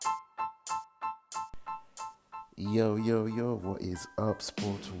Yo, yo, yo, what is up,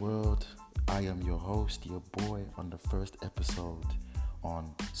 sports world? I am your host, your boy, on the first episode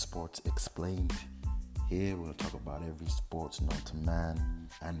on Sports Explained. Here we'll talk about every sports known to man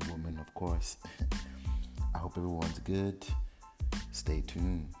and woman, of course. I hope everyone's good. Stay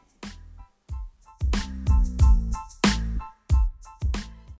tuned.